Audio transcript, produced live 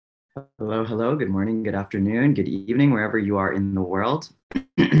Hello, hello. Good morning, good afternoon, good evening, wherever you are in the world.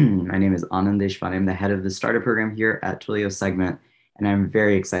 My name is Anand Deshpande. I'm the head of the startup program here at Twilio Segment, and I'm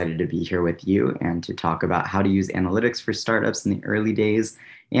very excited to be here with you and to talk about how to use analytics for startups in the early days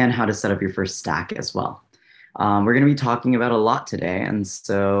and how to set up your first stack as well. We're going to be talking about a lot today, and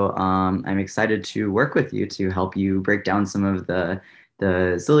so I'm excited to work with you to help you break down some of the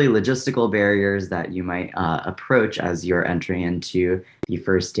silly logistical barriers that you might approach as you're entering into the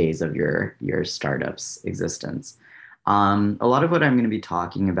first days of your startup's existence. A lot of what I'm going to be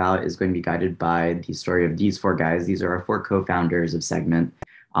talking about is going to be guided by the story of these four guys. These are our four co-founders of Segment.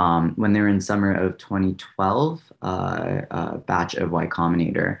 When they were in summer of 2012, a batch of Y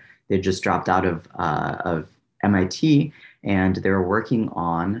Combinator, they just dropped out of MIT, and they were working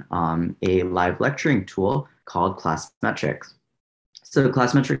on a live lecturing tool called Classmetrics. So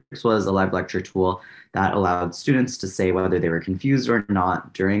Classmetrics was a live lecture tool that allowed students to say whether they were confused or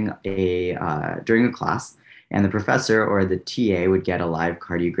not during a class, and the professor or the TA would get a live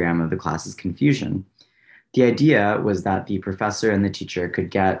cardiogram of the class's confusion. The idea was that the professor and the teacher could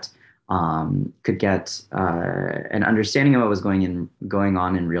get an understanding of what was going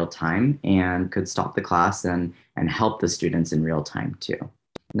on in real time and could stop the class and help the students in real time too.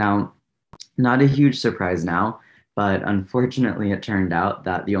 Now, not a huge surprise now, but unfortunately, it turned out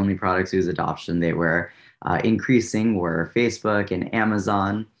that the only products whose adoption they were increasing were Facebook and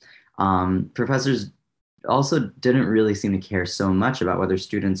Amazon. Professors also didn't really seem to care so much about whether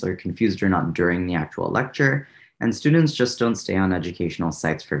students are confused or not during the actual lecture, and students just don't stay on educational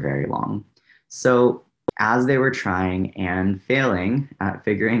sites for very long. So, as they were trying and failing at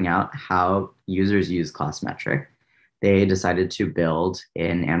figuring out how users use Classmetric, they decided to build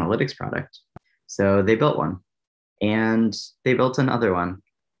an analytics product. So, they built one, and they built another one,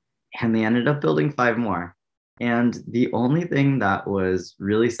 and they ended up building five more. And the only thing that was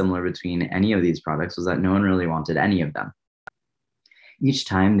really similar between any of these products was that no one really wanted any of them. Each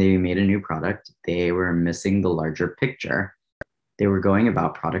time they made a new product, they were missing the larger picture. They were going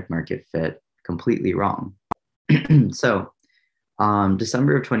about product market fit completely wrong. So,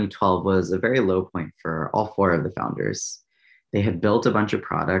 December of 2012 was a very low point for all four of the founders. They had built a bunch of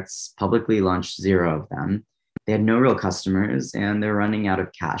products, publicly launched zero of them. They had no real customers, and they're running out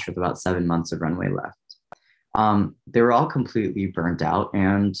of cash with about 7 months of runway left. They were all completely burnt out,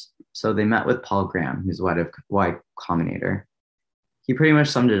 and so they met with Paul Graham, who's Y Combinator. He pretty much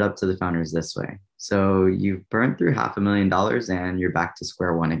summed it up to the founders this way: so you've burnt through $500,000 and you're back to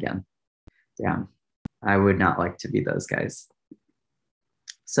square one again. Damn, I would not like to be those guys.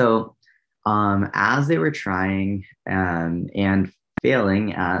 So, as they were trying and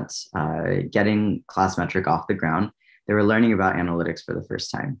failing at getting Classmetric off the ground, they were learning about analytics for the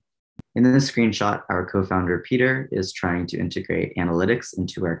first time. In this screenshot, our co-founder Peter is trying to integrate analytics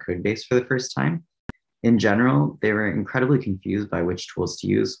into our code base for the first time. In general, they were incredibly confused by which tools to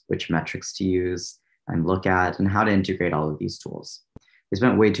use, which metrics to use and look at, and how to integrate all of these tools. They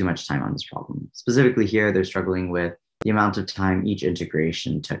spent way too much time on this problem. Specifically here, they're struggling with the amount of time each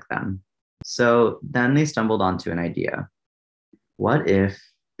integration took them. So then they stumbled onto an idea. What if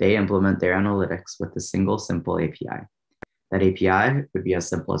they implement their analytics with a single simple API? That API would be as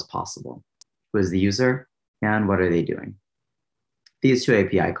simple as possible. Who is the user and what are they doing? These two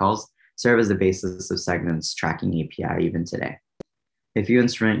API calls serve as the basis of Segment's tracking API even today. If you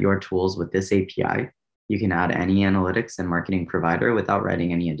instrument your tools with this API, you can add any analytics and marketing provider without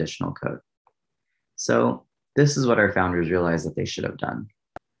writing any additional code. So this is what our founders realized that they should have done.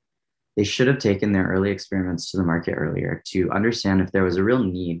 They should have taken their early experiments to the market earlier to understand if there was a real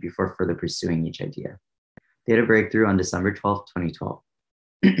need before further pursuing each idea. They had a breakthrough on December 12th, 2012.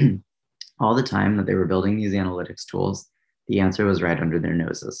 All the time that they were building these analytics tools, the answer was right under their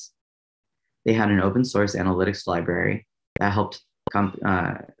noses. They had an open source analytics library that helped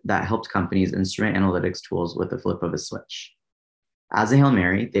companies instrument analytics tools with the flip of a switch. As a Hail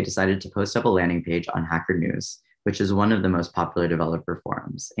Mary, they decided to post up a landing page on Hacker News, which is one of the most popular developer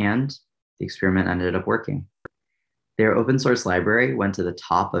forums, and the experiment ended up working. Their open source library went to the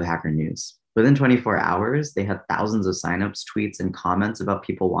top of Hacker News. Within 24 hours, they had thousands of signups, tweets, and comments about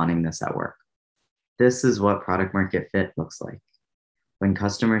people wanting this at work. This is what product market fit looks like, when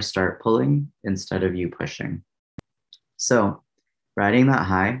customers start pulling instead of you pushing. So, riding that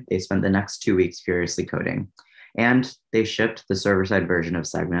high, they spent the next 2 weeks furiously coding, and they shipped the server-side version of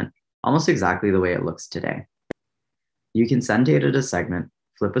Segment almost exactly the way it looks today. You can send data to Segment,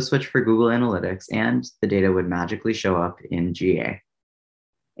 flip a switch for Google Analytics, and the data would magically show up in GA.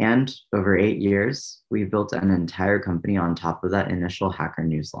 And over 8 years, we've built an entire company on top of that initial Hacker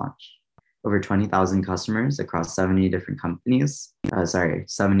News launch. over 20,000 customers across 70 different companies,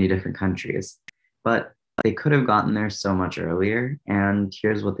 70 different countries. But they could have gotten there so much earlier, and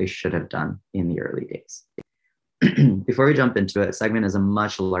here's what they should have done in the early days. Before we jump into it, Segment is a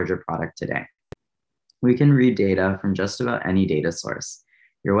much larger product today. We can read data from just about any data source.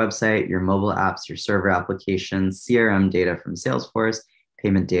 Your website, your mobile apps, your server applications, CRM data from Salesforce,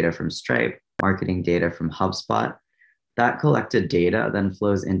 payment data from Stripe, marketing data from HubSpot. That collected data then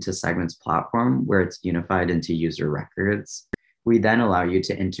flows into Segment's platform where it's unified into user records. We then allow you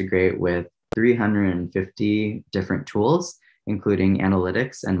to integrate with 350 different tools, including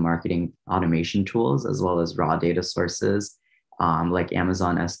analytics and marketing automation tools, as well as raw data sources like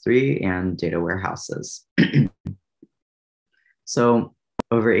Amazon S3 and data warehouses. So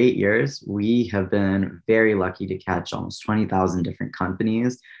over 8 years, we have been very lucky to catch almost 20,000 different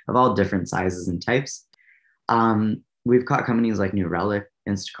companies of all different sizes and types. We've caught companies like New Relic,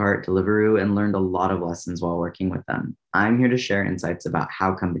 Instacart, Deliveroo, and learned a lot of lessons while working with them. I'm here to share insights about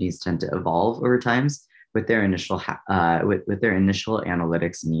how companies tend to evolve over times with their initial with their initial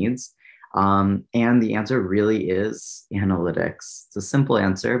analytics needs. And the answer really is analytics. It's a simple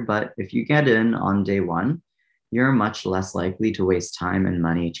answer, but if you get in on day one, you're much less likely to waste time and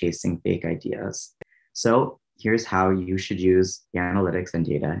money chasing fake ideas. So here's how you should use analytics and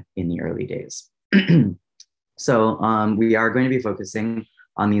data in the early days. So we are going to be focusing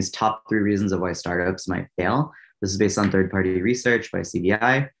on these top 3 reasons of why startups might fail. This is based on third-party research by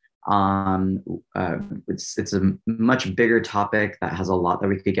CBI. It's a much bigger topic that has a lot that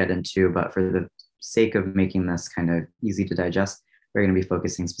we could get into, but for the sake of making this kind of easy to digest, we're going to be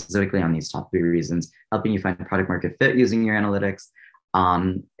focusing specifically on these top 3 reasons, helping you find product market fit using your analytics,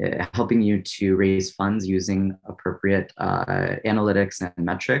 helping you to raise funds using appropriate analytics and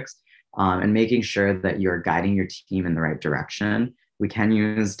metrics, and making sure that you're guiding your team in the right direction. We can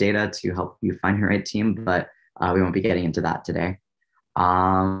use data to help you find your right team, but we won't be getting into that today.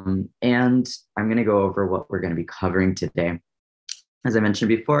 And I'm going to go over what we're going to be covering today. As I mentioned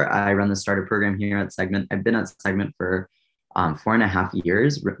before, I run the startup program here at Segment. I've been at Segment for 4.5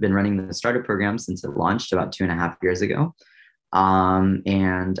 years, been running the startup program since it launched about 2.5 years ago.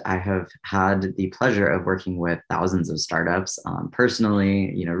 And I have had the pleasure of working with thousands of startups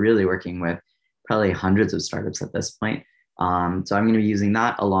personally, really working with probably hundreds of startups at this point. So I'm going to be using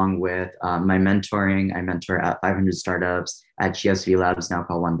that along with my mentoring. I mentor at 500 startups, at GSV Labs, now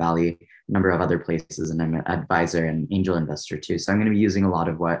called One Valley, a number of other places, and I'm an advisor and angel investor too. So I'm going to be using a lot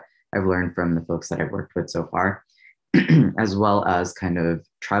of what I've learned from the folks that I've worked with so far, as well as kind of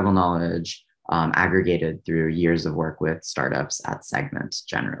tribal knowledge aggregated through years of work with startups at Segment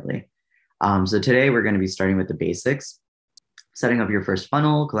generally. So today we're going to be starting with the basics, setting up your first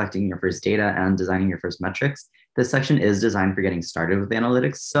funnel, collecting your first data, and designing your first metrics. This section is designed for getting started with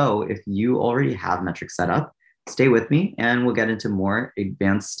analytics. So if you already have metrics set up, stay with me and we'll get into more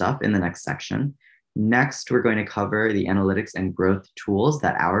advanced stuff in the next section. Next, we're going to cover the analytics and growth tools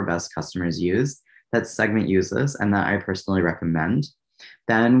that our best customers use, that Segment uses, and that I personally recommend.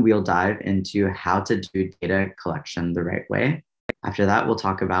 Then we'll dive into how to do data collection the right way. After that, we'll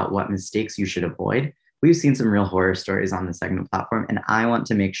talk about what mistakes you should avoid. We've seen some real horror stories on the Segment platform, and I want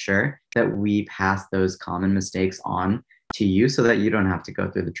to make sure that we pass those common mistakes on to you so that you don't have to go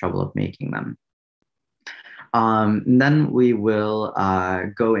through the trouble of making them. Then we will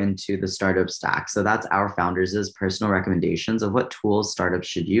go into the startup stack. So that's our founders' personal recommendations of what tools startups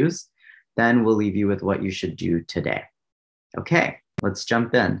should use. Then we'll leave you with what you should do today. Okay, let's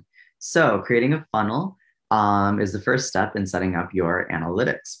jump in. So creating a funnel is the first step in setting up your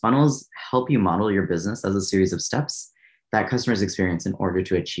analytics. Funnels help you model your business as a series of steps that customers experience in order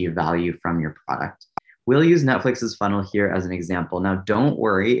to achieve value from your product. We'll use Netflix's funnel here as an example. Now, don't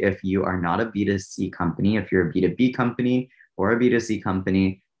worry if you are not a B2C company. If you're a B2B company or a B2C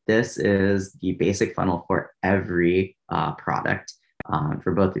company, this is the basic funnel for every product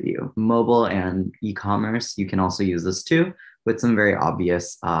for both of you. Mobile and e-commerce, you can also use this too, with some very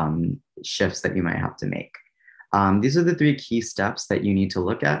obvious shifts that you might have to make. These are the 3 key steps that you need to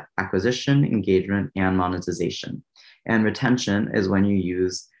look at: acquisition, engagement, and monetization. And retention is when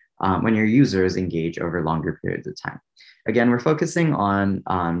when your users engage over longer periods of time. Again, we're focusing on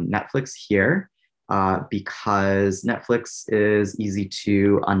Netflix here because Netflix is easy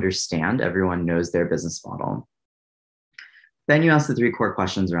to understand. Everyone knows their business model. Then you ask the 3 core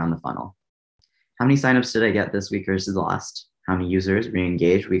questions around the funnel. How many signups did I get this week versus last? How many users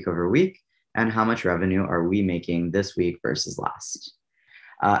re-engaged week over week? And how much revenue are we making this week versus last?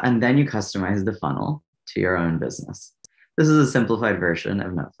 And then you customize the funnel to your own business. This is a simplified version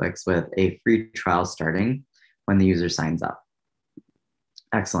of Netflix with a free trial starting when the user signs up.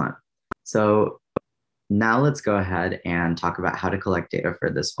 Excellent. So now let's go ahead and talk about how to collect data for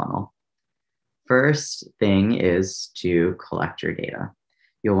this funnel. First thing is to collect your data.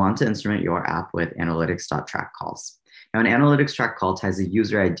 You'll want to instrument your app with analytics.track calls. Now, an analytics track call ties a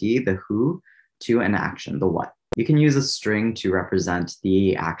user ID, the who, to an action, the what. You can use a string to represent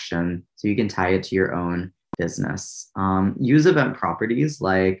the action, so you can tie it to your own business. Use event properties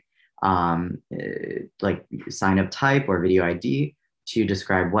like sign up type or video ID to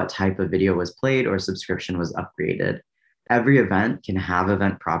describe what type of video was played or subscription was upgraded. Every event can have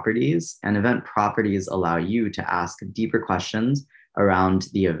event properties, and event properties allow you to ask deeper questions around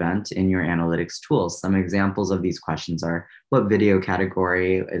the event in your analytics tools. Some examples of these questions are: what video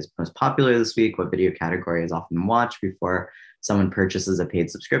category is most popular this week? What video category is often watched before someone purchases a paid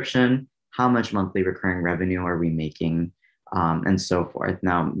subscription? How much monthly recurring revenue are we making? And so forth.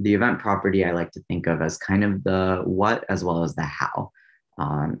 Now, the event property I like to think of as kind of the what as well as the how.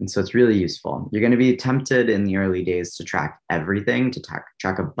 And so it's really useful. You're going to be tempted in the early days to track everything, to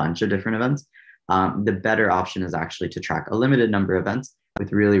track a bunch of different events. The better option is actually to track a limited number of events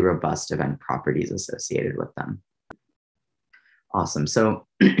with really robust event properties associated with them. Awesome. So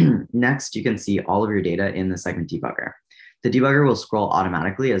next, you can see all of your data in the segment debugger. The debugger will scroll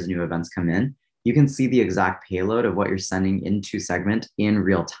automatically as new events come in. You can see the exact payload of what you're sending into segment in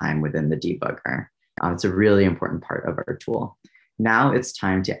real time within the debugger. It's a really important part of our tool. Now it's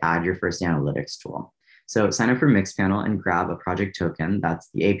time to add your first analytics tool. So sign up for Mixpanel and grab a project token. That's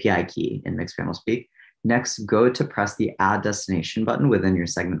the API key in Mixpanel speak. Next, go to press the Add Destination button within your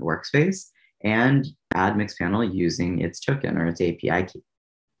segment workspace and add Mixpanel using its token or its API key.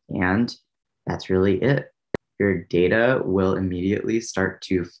 And that's really it. Your data will immediately start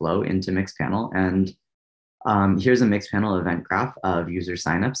to flow into Mixpanel. And here's a Mixpanel event graph of user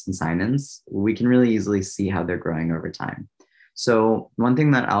signups and sign-ins. We can really easily see how they're growing over time. So one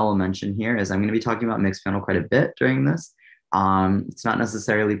thing that I'll mention here is I'm going to be talking about Mixpanel quite a bit during this. It's not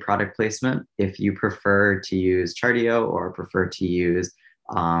necessarily product placement. If you prefer to use Chartio or prefer to use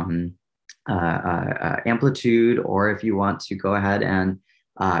Amplitude, or if you want to go ahead and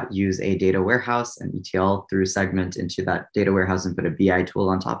use a data warehouse and ETL through segment into that data warehouse and put a BI tool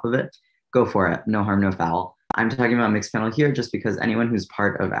on top of it, go for it. No harm, no foul. I'm talking about Mixpanel here just because anyone who's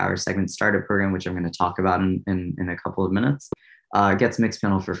part of our segment startup program, which I'm going to talk about in a couple of minutes, gets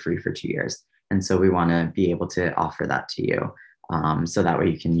Mixpanel for free for 2 years. And so we want to be able to offer that to you. So that way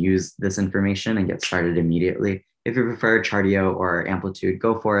you can use this information and get started immediately. If you prefer Chartio or Amplitude,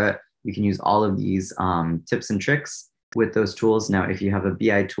 go for it. You can use all of these tips and tricks with those tools. Now, if you have a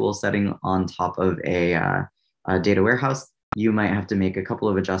BI tool setting on top of a data warehouse, you might have to make a couple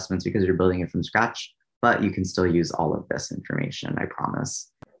of adjustments because you're building it from scratch, but you can still use all of this information, I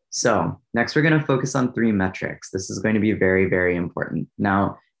promise. So next, we're going to focus on 3 metrics. This is going to be very, very important.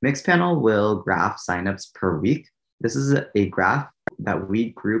 Now, Mixpanel will graph signups per week. This is a graph that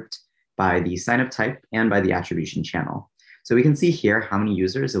we grouped by the signup type and by the attribution channel. So we can see here how many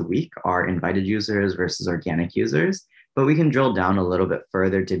users a week are invited users versus organic users, but we can drill down a little bit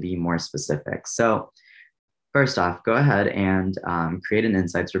further to be more specific. So first off, go ahead and create an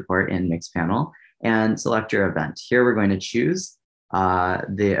insights report in Mixpanel and select your event. Here we're going to choose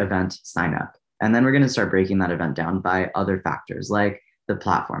the event sign up. And then we're going to start breaking that event down by other factors like the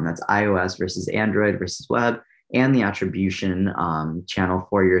platform, that's iOS versus Android versus web, and the attribution channel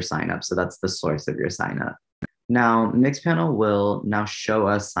for your sign up. So that's the source of your sign up. Now, Mixpanel will now show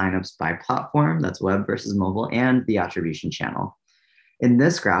us signups by platform, that's web versus mobile, and the attribution channel. In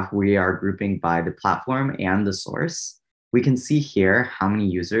this graph, we are grouping by the platform and the source. We can see here how many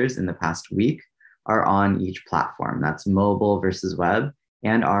users in the past week are on each platform. That's mobile versus web,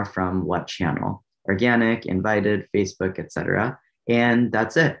 and are from what channel: organic, invited, Facebook, etc. And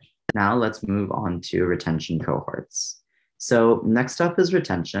that's it. Now let's move on to retention cohorts. So next up is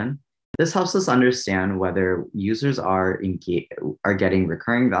retention. This helps us understand whether users are getting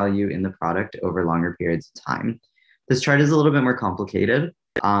recurring value in the product over longer periods of time. This chart is a little bit more complicated,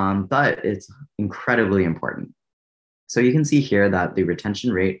 but it's incredibly important. So you can see here that the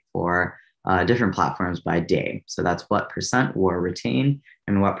retention rate for different platforms by day. So that's what percent were retained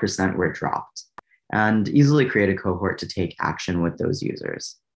and what percent were dropped, and easily create a cohort to take action with those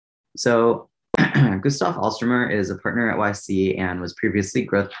users. So Gustav Alstromer is a partner at YC and was previously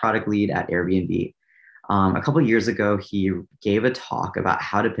growth product lead at Airbnb. A couple of years ago, he gave a talk about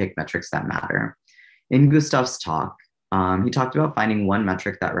how to pick metrics that matter. In Gustav's talk, he talked about finding one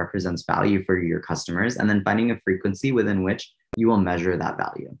metric that represents value for your customers and then finding a frequency within which you will measure that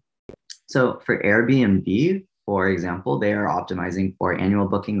value. So for Airbnb, for example, they are optimizing for annual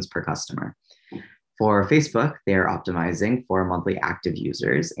bookings per customer. For Facebook, they are optimizing for monthly active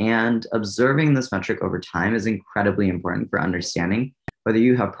users, and observing this metric over time is incredibly important for understanding whether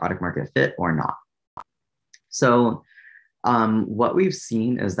you have product market fit or not. So, what we've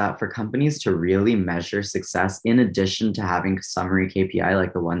seen is that for companies to really measure success, in addition to having summary KPI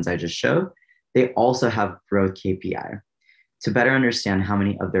like the ones I just showed, they also have growth KPI to better understand how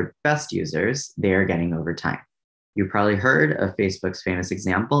many of their best users they are getting over time. You probably heard of Facebook's famous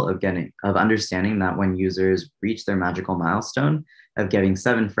example of understanding that when users reach their magical milestone of getting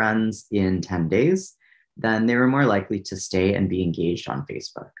 7 friends in 10 days, then they were more likely to stay and be engaged on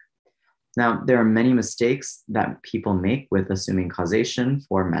Facebook. Now, there are many mistakes that people make with assuming causation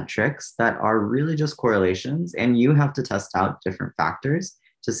for metrics that are really just correlations, and you have to test out different factors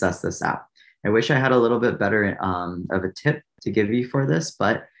to suss this out. I wish I had a little bit better of a tip to give you for this,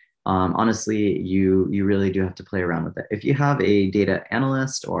 but honestly, you really do have to play around with it. If you have a data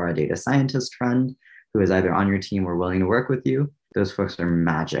analyst or a data scientist friend who is either on your team or willing to work with you, those folks are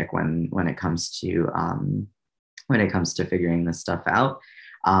magic when it comes to figuring this stuff out.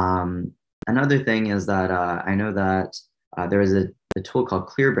 Another thing is that I know that there was a tool called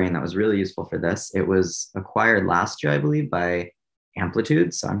ClearBrain that was really useful for this. It was acquired last year, I believe, by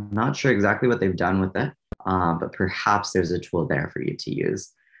Amplitude. So I'm not sure exactly what they've done with it, but perhaps there's a tool there for you to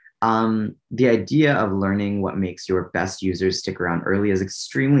use. The idea of learning what makes your best users stick around early is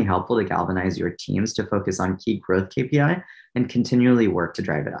extremely helpful to galvanize your teams to focus on key growth KPI and continually work to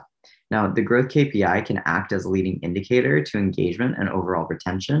drive it up. Now, the growth KPI can act as a leading indicator to engagement and overall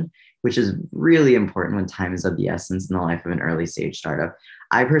retention, which is really important when time is of the essence in the life of an early stage startup.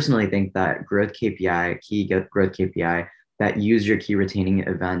 I personally think that key growth KPI that use your key retaining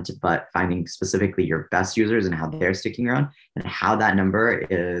event, but finding specifically your best users and how they're sticking around and how that number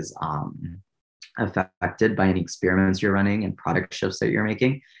is affected by any experiments you're running and product shifts that you're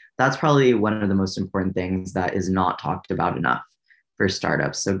making. That's probably one of the most important things that is not talked about enough for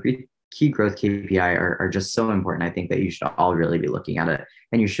startups. So key growth KPI are just so important. I think that you should all really be looking at it,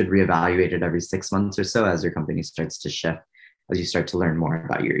 and you should reevaluate it every 6 months or so as your company starts to shift, as you start to learn more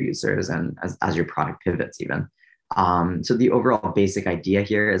about your users and as your product pivots even. So the overall basic idea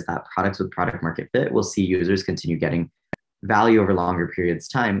here is that products with product market fit will see users continue getting value over longer periods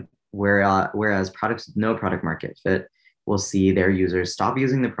of time, whereas products with no product market fit will see their users stop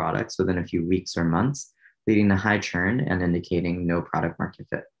using the products within a few weeks or months, leading to high churn and indicating no product market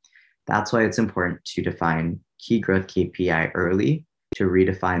fit. That's why it's important to define key growth KPI early, to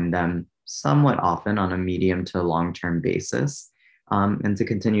redefine them somewhat often on a medium to long-term basis, and to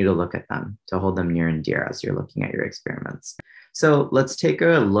continue to look at them, to hold them near and dear as you're looking at your experiments. So let's take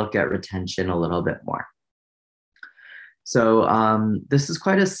a look at retention a little bit more. So this is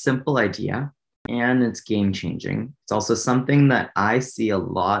quite a simple idea, and it's game-changing. It's also something that I see a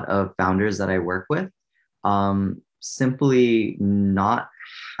lot of founders that I work with simply not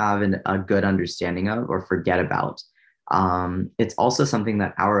have a good understanding of or forget about. It's also something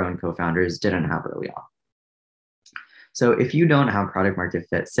that our own co-founders didn't have early on. So if you don't have product market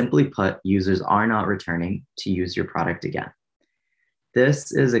fit, simply put, users are not returning to use your product again.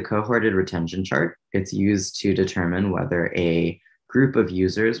 This is a cohorted retention chart. It's used to determine whether a group of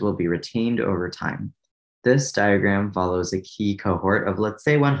users will be retained over time. This diagram follows a key cohort of, let's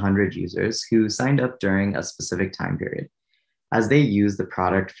say, 100 users who signed up during a specific time period, as they use the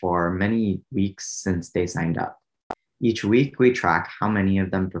product for many weeks since they signed up. Each week, we track how many of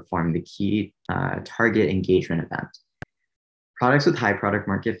them perform the key target engagement event. Products with high product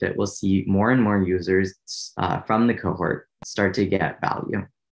market fit will see more and more users from the cohort start to get value.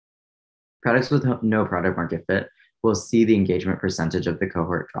 Products with no product market fit will see the engagement percentage of the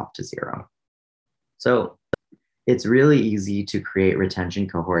cohort drop to 0. So it's really easy to create retention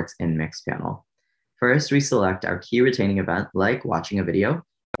cohorts in Mixpanel. First, we select our key retaining event, like watching a video,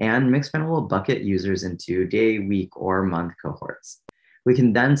 and Mixpanel will bucket users into day, week, or month cohorts. We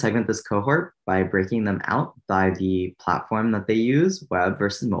can then segment this cohort by breaking them out by the platform that they use, web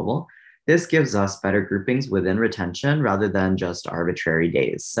versus mobile. This gives us better groupings within retention rather than just arbitrary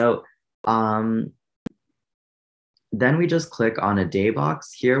days. So then we just click on a day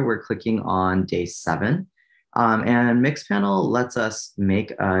box. Here we're clicking on day 7. And Mixpanel lets us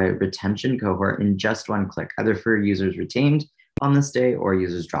make a retention cohort in just one click, either for users retained on this day or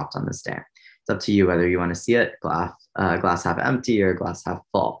users dropped on this day. It's up to you whether you want to see it glass half empty or glass half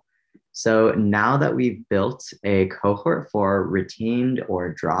full. So now that we've built a cohort for retained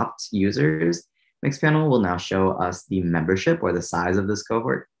or dropped users, Mixpanel will now show us the membership or the size of this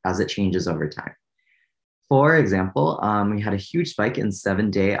cohort as it changes over time. For example, we had a huge spike in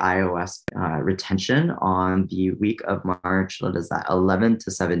 7-day iOS retention on the week of March, 11th to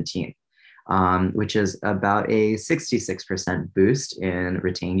 17th. which is about a 66% boost in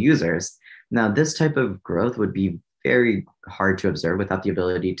retained users. Now, this type of growth would be very hard to observe without the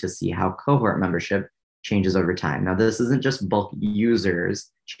ability to see how cohort membership changes over time. Now, this isn't just bulk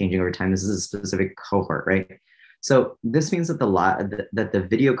users changing over time. This is a specific cohort, right? So this means that the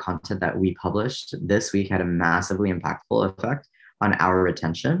video content that we published this week had a massively impactful effect on our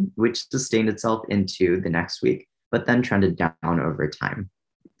retention, which sustained itself into the next week, but then trended down over time.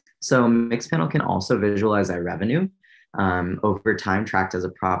 So Mixpanel can also visualize our revenue over time, tracked as a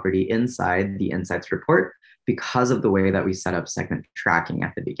property inside the Insights report because of the way that we set up segment tracking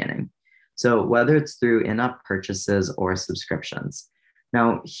at the beginning. So whether it's through in-app purchases or subscriptions.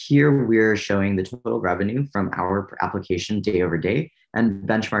 Now, here we're showing the total revenue from our application day over day and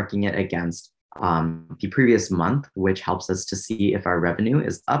benchmarking it against the previous month, which helps us to see if our revenue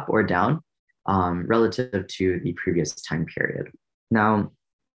is up or down relative to the previous time period. Now,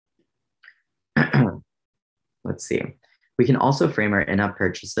 let's see. We can also frame our in-app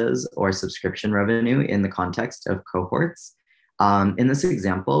purchases or subscription revenue in the context of cohorts. In this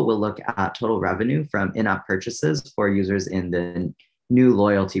example, we'll look at total revenue from in-app purchases for users in the new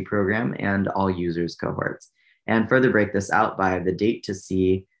loyalty program and all users cohorts, and further break this out by the date to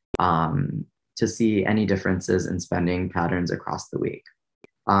see any differences in spending patterns across the week.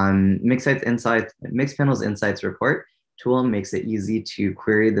 Mixpanel's Insights report tool makes it easy to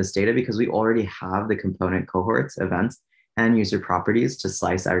query this data because we already have the component cohorts, events, and user properties to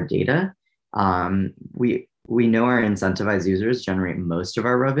slice our data. We know our incentivized users generate most of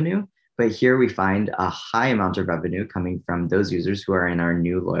our revenue, but here we find a high amount of revenue coming from those users who are in our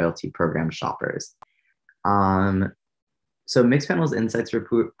new loyalty program shoppers. So Mixpanel's Insights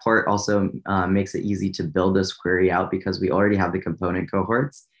report also makes it easy to build this query out because we already have the component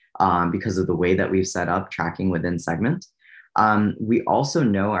cohorts because of the way that we've set up tracking within Segment. We also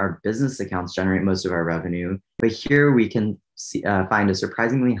know our business accounts generate most of our revenue, but here we can find a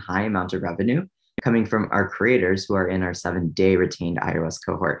surprisingly high amount of revenue coming from our creators who are in our 7-day retained iOS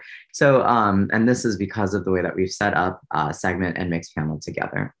cohort. So, and this is because of the way that we've set up Segment and Mixpanel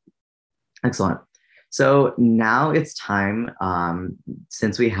together. Excellent. So now it's time,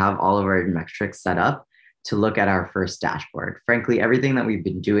 since we have all of our metrics set up, to look at our first dashboard. Frankly, everything that we've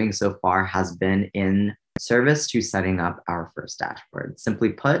been doing so far has been in service to setting up our first dashboard. Simply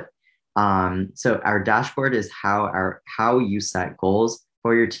put, so our dashboard is how you set goals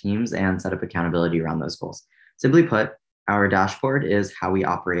for your teams and set up accountability around those goals. Simply put, our dashboard is how we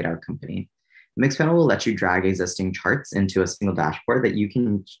operate our company. Mixpanel will let you drag existing charts into a single dashboard that you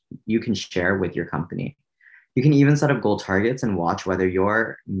can share with your company. You can even set up goal targets and watch whether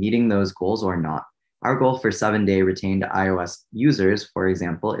you're meeting those goals or not. Our goal for 7-day retained iOS users, for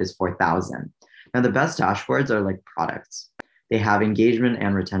example, is 4,000. Now, the best dashboards are like products. They have engagement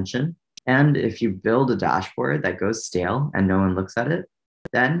and retention. And if you build a dashboard that goes stale and no one looks at it,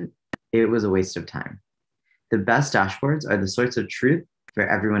 then it was a waste of time. The best dashboards are the source of truth for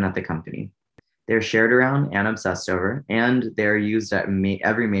everyone at the company. They're shared around and obsessed over, and they're used at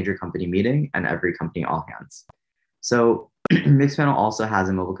every major company meeting and every company all hands. So Mixpanel also has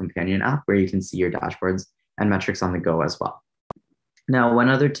a mobile companion app where you can see your dashboards and metrics on the go as well. Now, one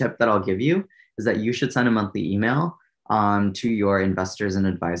other tip that I'll give you is that you should send a monthly email to your investors and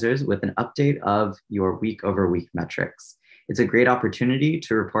advisors with an update of your week-over-week metrics. It's a great opportunity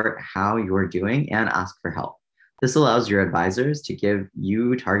to report how you're doing and ask for help. This allows your advisors to give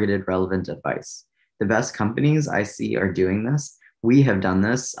you targeted, relevant advice. The best companies I see are doing this. We have done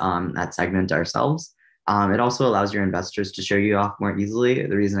this at Segment ourselves. It also allows your investors to show you off more easily.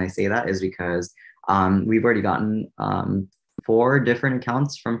 The reason I say that is because we've already gotten 4 different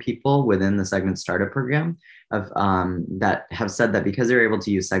accounts from people within the Segment startup program that have said that because they were able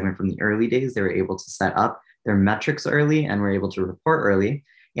to use Segment from the early days, they were able to set up their metrics early and were able to report early.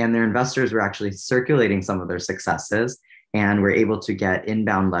 And their investors were actually circulating some of their successes and were able to get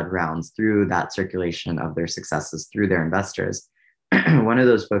inbound led rounds through that circulation of their successes through their investors. One of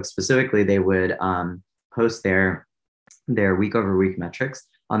those folks specifically, they would post their week over week metrics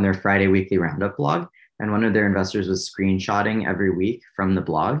on their Friday weekly roundup blog. And one of their investors was screenshotting every week from the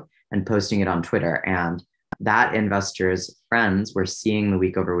blog and posting it on Twitter. And that investor's friends were seeing the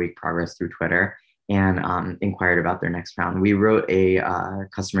week over week progress through Twitter and inquired about their next round. We wrote a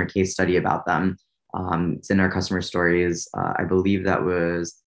customer case study about them. It's in our customer stories. I believe that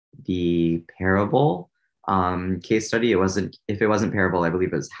was the Parable case study. If it wasn't Parable, I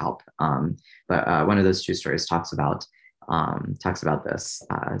believe it was Help. But one of those 2 stories talks about this.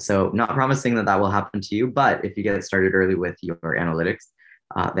 So not promising that will happen to you, but if you get started early with your analytics,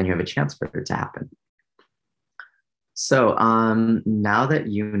 then you have a chance for it to happen. So now that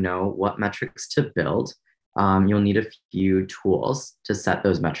you know what metrics to build, you'll need a few tools to set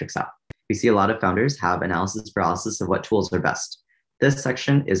those metrics up. We see a lot of founders have analysis paralysis of what tools are best. This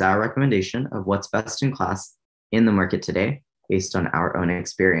section is our recommendation of what's best in class in the market today based on our own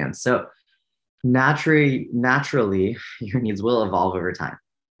experience. So naturally, your needs will evolve over time.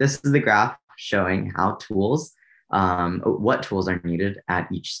 This is the graph showing how what tools are needed at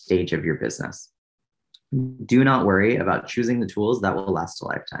each stage of your business. Do not worry about choosing the tools that will last a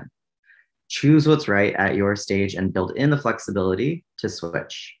lifetime. Choose what's right at your stage and build in the flexibility to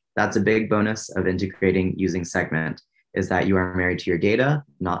switch. That's a big bonus of integrating using Segment, is that you are married to your data,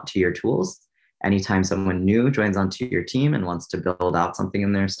 not to your tools. Anytime someone new joins onto your team and wants to build out something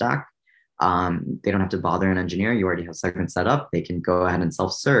in their stack, they don't have to bother an engineer. You already have Segment set up. They can go ahead and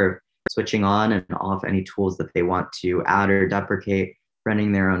self-serve, switching on and off any tools that they want to add or deprecate,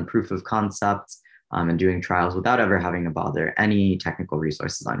 running their own proof of concepts, and doing trials without ever having to bother any technical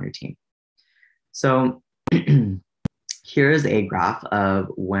resources on your team. So here is a graph of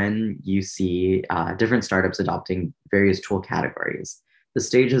when you see different startups adopting various tool categories. The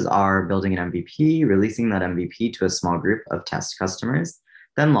stages are building an MVP, releasing that MVP to a small group of test customers,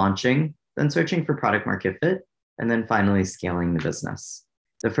 then launching, then searching for product market fit, and then finally scaling the business.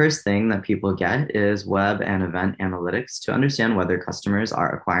 The first thing that people get is web and event analytics to understand whether customers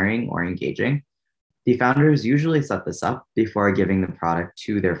are acquiring or engaging. The founders usually set this up before giving the product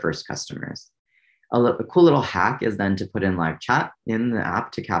to their first customers. A cool little hack is then to put in live chat in the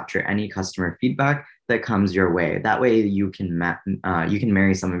app to capture any customer feedback that comes your way. That way you can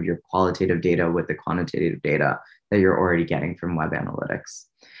marry some of your qualitative data with the quantitative data that you're already getting from web analytics.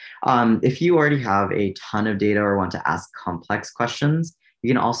 If you already have a ton of data or want to ask complex questions, you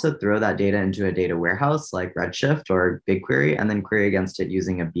can also throw that data into a data warehouse like Redshift or BigQuery and then query against it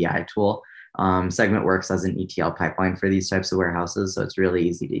using a BI tool. Segment works as an ETL pipeline for these types of warehouses, so it's really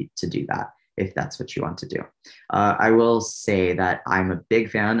easy to do that if that's what you want to do. I will say that I'm a big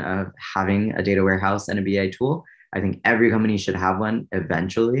fan of having a data warehouse and a BI tool. I think every company should have one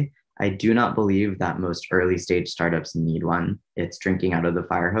eventually. I do not believe that most early stage startups need one. It's drinking out of the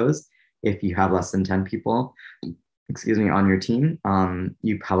fire hose. If you have less than 10 people, on your team,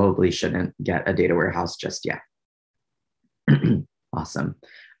 you probably shouldn't get a data warehouse just yet. Awesome.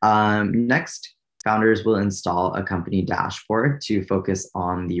 Next, founders will install a company dashboard to focus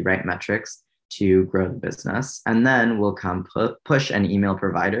on the right metrics to grow the business. And then we'll come push and email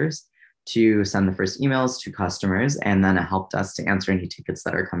providers to send the first emails to customers and then a help desk to answer any tickets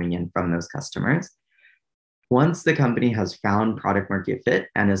that are coming in from those customers. Once the company has found product market fit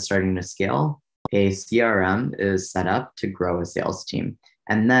and is starting to scale, a CRM is set up to grow a sales team.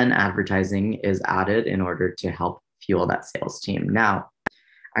 And then advertising is added in order to help fuel that sales team. Now,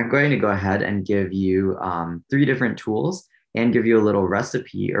 I'm going to go ahead and give you 3 different tools and give you a little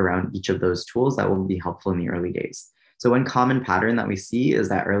recipe around each of those tools that will be helpful in the early days. So one common pattern that we see is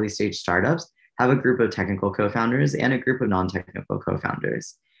that early stage startups have a group of technical co-founders and a group of non-technical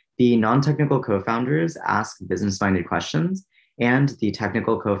co-founders. The non-technical co-founders ask business-minded questions, and the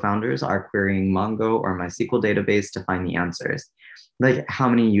technical co-founders are querying Mongo or MySQL database to find the answers, like how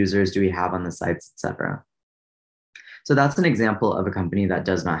many users do we have on the sites, etc. So that's an example of a company that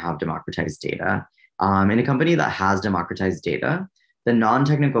does not have democratized data. In a company that has democratized data, the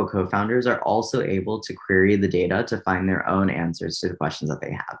non-technical co-founders are also able to query the data to find their own answers to the questions that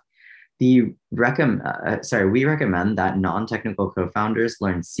they have. We recommend that non-technical co-founders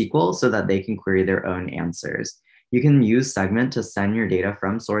learn SQL so that they can query their own answers. You can use Segment to send your data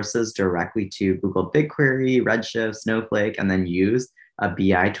from sources directly to Google BigQuery, Redshift, Snowflake, and then use a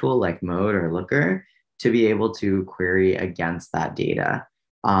BI tool like Mode or Looker to be able to query against that data.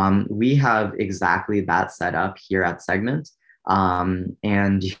 We have exactly that set up here at Segment.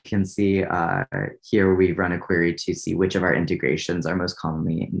 And you can see here we run a query to see which of our integrations are most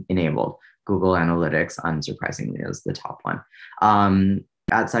commonly enabled. Google Analytics, unsurprisingly, is the top one.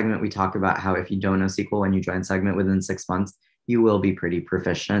 At Segment, we talk about how if you don't know SQL when you join Segment within 6 months, you will be pretty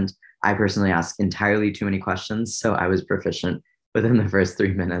proficient. I personally ask entirely too many questions, so I was proficient within the first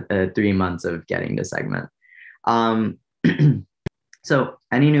 3 months of getting to Segment. So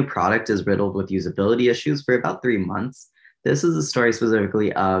any new product is riddled with usability issues for about 3 months. This is a story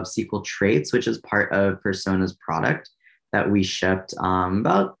specifically of SQL Traits, which is part of Persona's product that we shipped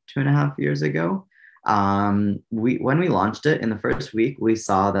about 2.5 years ago. When we launched it in the first week, we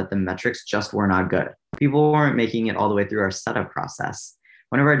saw that the metrics just were not good. People weren't making it all the way through our setup process.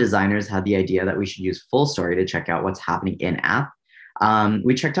 One of our designers had the idea that we should use full story to check out what's happening in app.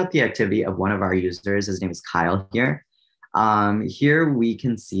 We checked out the activity of one of our users. His name is Kyle here. Here we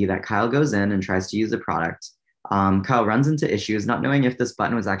can see that Kyle goes in and tries to use the product. Kyle runs into issues not knowing if this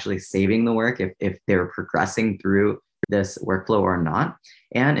button was actually saving the work, if they were progressing through this workflow or not.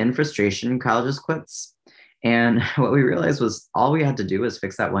 And in frustration, Kyle just quits. And what we realized was all we had to do was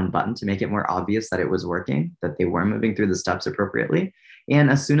fix that one button to make it more obvious that it was working, that they were moving through the steps appropriately.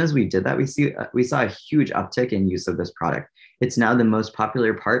 And as soon as we did that, we saw a huge uptick in use of this product. It's now the most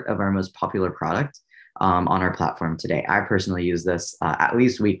popular part of our most popular product on our platform today. I personally use this at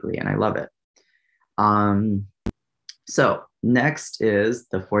least weekly, and I love it. So next is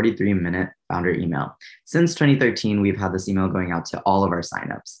the 43-minute founder email. Since 2013, we've had this email going out to all of our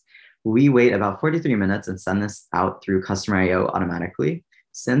signups. We wait about 43 minutes and send this out through Customer I/O automatically.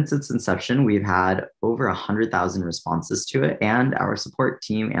 Since its inception, we've had over 100,000 responses to it, and our support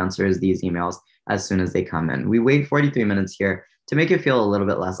team answers these emails as soon as they come in. We wait 43 minutes here to make it feel a little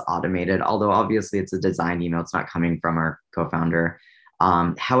bit less automated, although obviously it's a design email. It's not coming from our co-founder.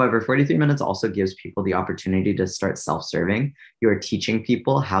 However, 43 minutes also gives people the opportunity to start self-serving. You're teaching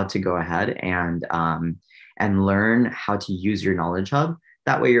people how to go ahead and learn how to use your Knowledge Hub.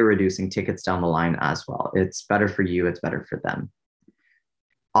 That way you're reducing tickets down the line as well. It's better for you, it's better for them.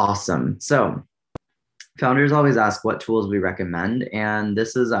 Awesome. So founders always ask what tools we recommend, and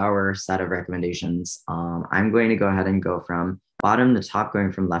this is our set of recommendations. I'm going to go ahead and go from bottom to top,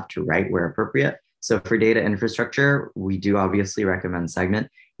 going from left to right where appropriate. So for data infrastructure, we do obviously recommend Segment.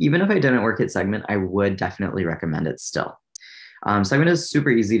 Even if I didn't work at Segment, I would definitely recommend it still. Segment is a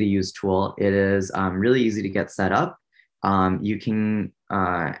super easy to use tool. It is really easy to get set up. You can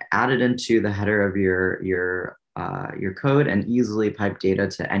add it into the header of your code and easily pipe data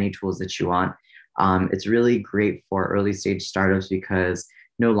to any tools that you want. It's really great for early stage startups because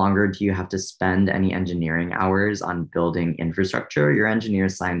no longer do you have to spend any engineering hours on building infrastructure. Your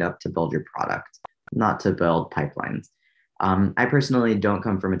engineers signed up to build your product, not to build pipelines. I personally don't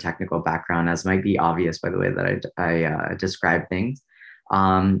come from a technical background, as might be obvious by the way that I describe things.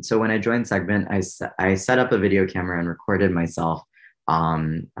 So when I joined Segment, I set up a video camera and recorded myself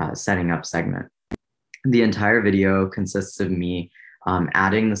setting up Segment. The entire video consists of me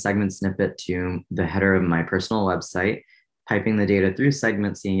adding the Segment snippet to the header of my personal website, piping the data through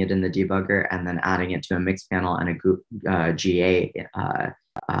Segment, seeing it in the debugger, and then adding it to a Mixpanel and a GA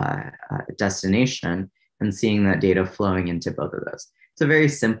destination, and seeing that data flowing into both of those. It's a very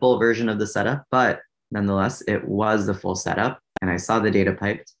simple version of the setup, but nonetheless, it was the full setup, and I saw the data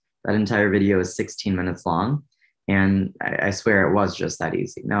piped. That entire video is 16 minutes long, and I swear it was just that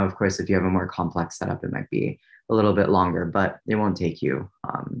easy. Now, of course, if you have a more complex setup, it might be a little bit longer, but it won't take you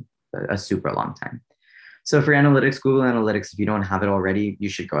a super long time. So for analytics, Google Analytics, if you don't have it already, you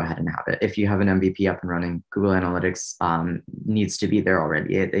should go ahead and have it. If you have an MVP up and running, Google Analytics needs to be there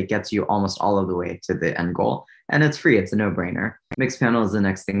already. It gets you almost all of the way to the end goal, and it's free. It's a no-brainer. Mixpanel is the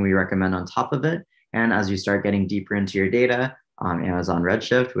next thing we recommend on top of it. And as you start getting deeper into your data, Amazon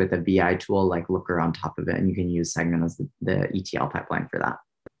Redshift with a BI tool like Looker on top of it, and you can use Segment as the ETL pipeline for that.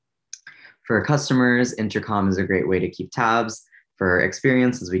 For customers, Intercom is a great way to keep tabs. For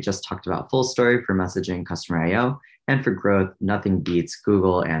experience, as we just talked about, Full Story for messaging, Customer I/O, and for growth, nothing beats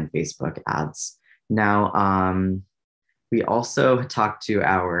Google and Facebook ads. Now, we also talked to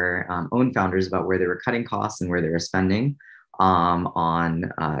our own founders about where they were cutting costs and where they were spending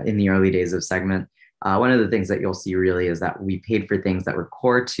in the early days of Segment. One of the things that you'll see really is that we paid for things that were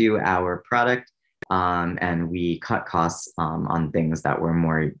core to our product, and we cut costs on things that were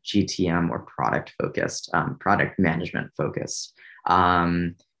more GTM or product focused, product management focused.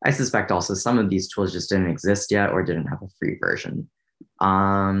 I suspect also some of these tools just didn't exist yet or didn't have a free version.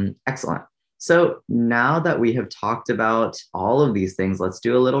 Excellent. So now that we have talked about all of these things, let's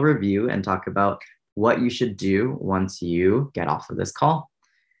do a little review and talk about what you should do once you get off of this call.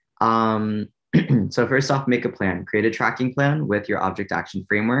 So first off, make a plan. Create a tracking plan with your object action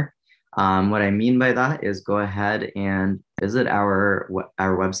framework. What I mean by that is go ahead and visit our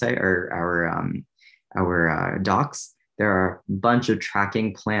website or our docs. There are a bunch of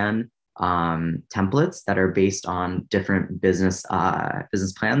tracking plan templates that are based on different business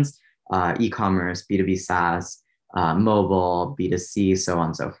plans, e-commerce, B2B SaaS, mobile, B2C, so on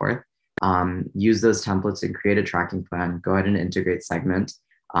and so forth. Use those templates and create a tracking plan. Go ahead and integrate Segment.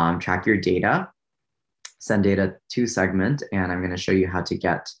 Track your data, send data to Segment, and I'm going to show you how to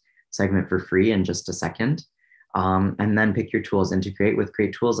get Segment for free in just a second. And then pick your tools, integrate with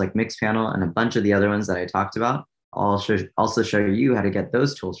great tools like Mixpanel and a bunch of the other ones that I talked about. I'll also show you how to get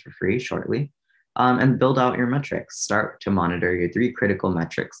those tools for free shortly. And build out your metrics. Start to monitor your 3 critical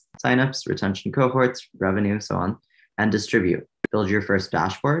metrics: signups, retention cohorts, revenue, so on, and distribute. Build your first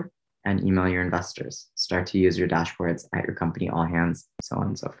dashboard and email your investors. Start to use your dashboards at your company all hands, so on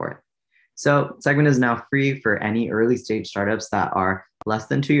and so forth. So Segment is now free for any early stage startups that are less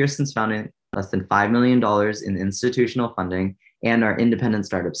than 2 years since founding, less than $5 million in institutional funding, and are independent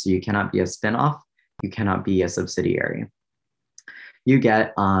startups. So you cannot be a spinoff, you cannot be a subsidiary. You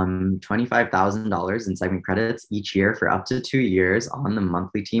get $25,000 in segment credits each year for up to 2 years on the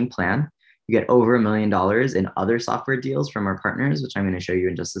monthly team plan. You get over $1 million in other software deals from our partners, which I'm going to show you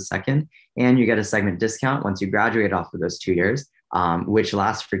in just a second. And you get a segment discount once you graduate off of those 2 years, which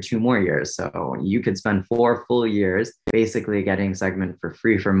lasts for 2 more years. So you could spend 4 full years basically getting segment for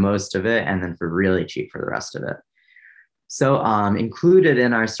free for most of it, and then for really cheap for the rest of it. So included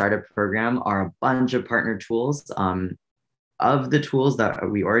in our startup program are a bunch of partner tools. Of the tools that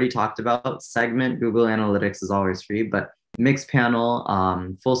we already talked about, Segment, Google Analytics is always free, but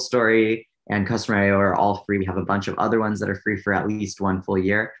Mixpanel, Full Story, and Customer IO are all free. We have a bunch of other ones that are free for at least 1 full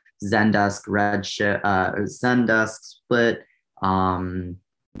year. Zendesk, Redshift, Zendesk, Split,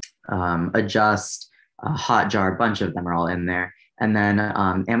 Adjust, Hotjar, a bunch of them are all in there. And then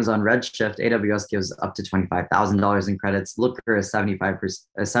Amazon Redshift, AWS gives up to $25,000 in credits. Looker is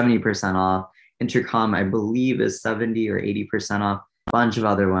 70% off. Intercom, I believe, is 70 or 80% off. A bunch of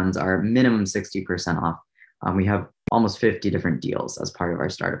other ones are minimum 60% off. We have almost 50 different deals as part of our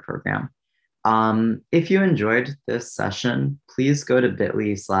startup program. If you enjoyed this session, please go to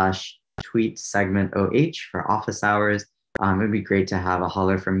bit.ly/tweet segment OH for office hours. It'd be great to have a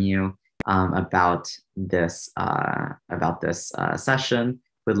holler from you about this session.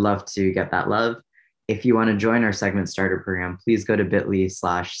 Would love to get that love. If you want to join our segment starter program, please go to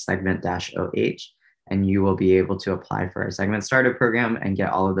bit.ly/segment-OH, and you will be able to apply for our segment starter program and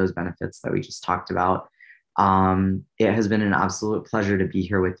get all of those benefits that we just talked about. It has been an absolute pleasure to be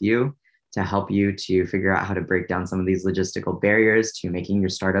here with you to help you to figure out how to break down some of these logistical barriers to making your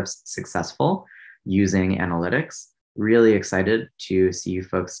startups successful using analytics. Really excited to see you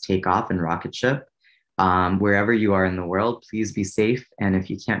folks take off and rocket ship. Wherever you are in the world, please be safe. And if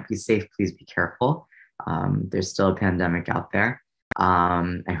you can't be safe, please be careful. There's still a pandemic out there.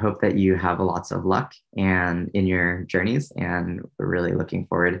 I hope that you have lots of luck and in your journeys, and we're really looking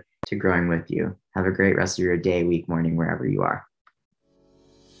forward to growing with you. Have a great rest of your day, week, morning, wherever you are.